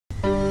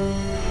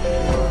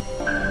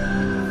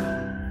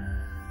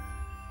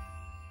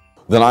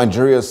The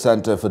Nigeria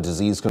Center for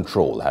Disease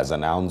Control has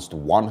announced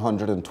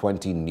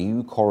 120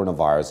 new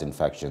coronavirus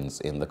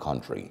infections in the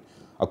country.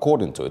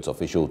 According to its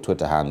official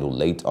Twitter handle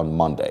late on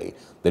Monday,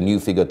 the new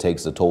figure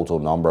takes the total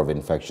number of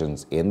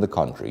infections in the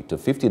country to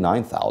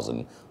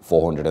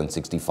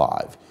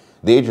 59,465.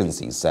 The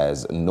agency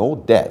says no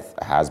death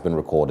has been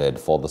recorded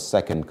for the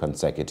second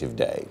consecutive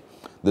day.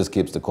 This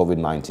keeps the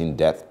COVID-19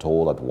 death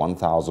toll at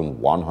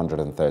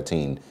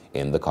 1,113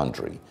 in the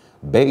country.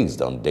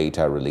 Based on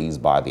data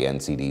released by the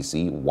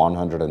NCDC,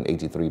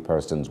 183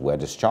 persons were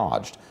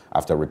discharged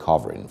after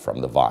recovering from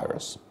the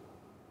virus.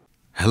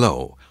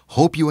 Hello,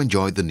 hope you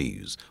enjoyed the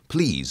news.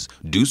 Please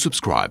do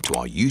subscribe to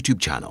our YouTube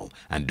channel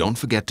and don't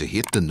forget to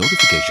hit the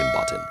notification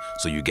button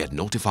so you get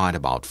notified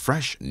about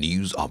fresh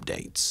news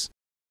updates.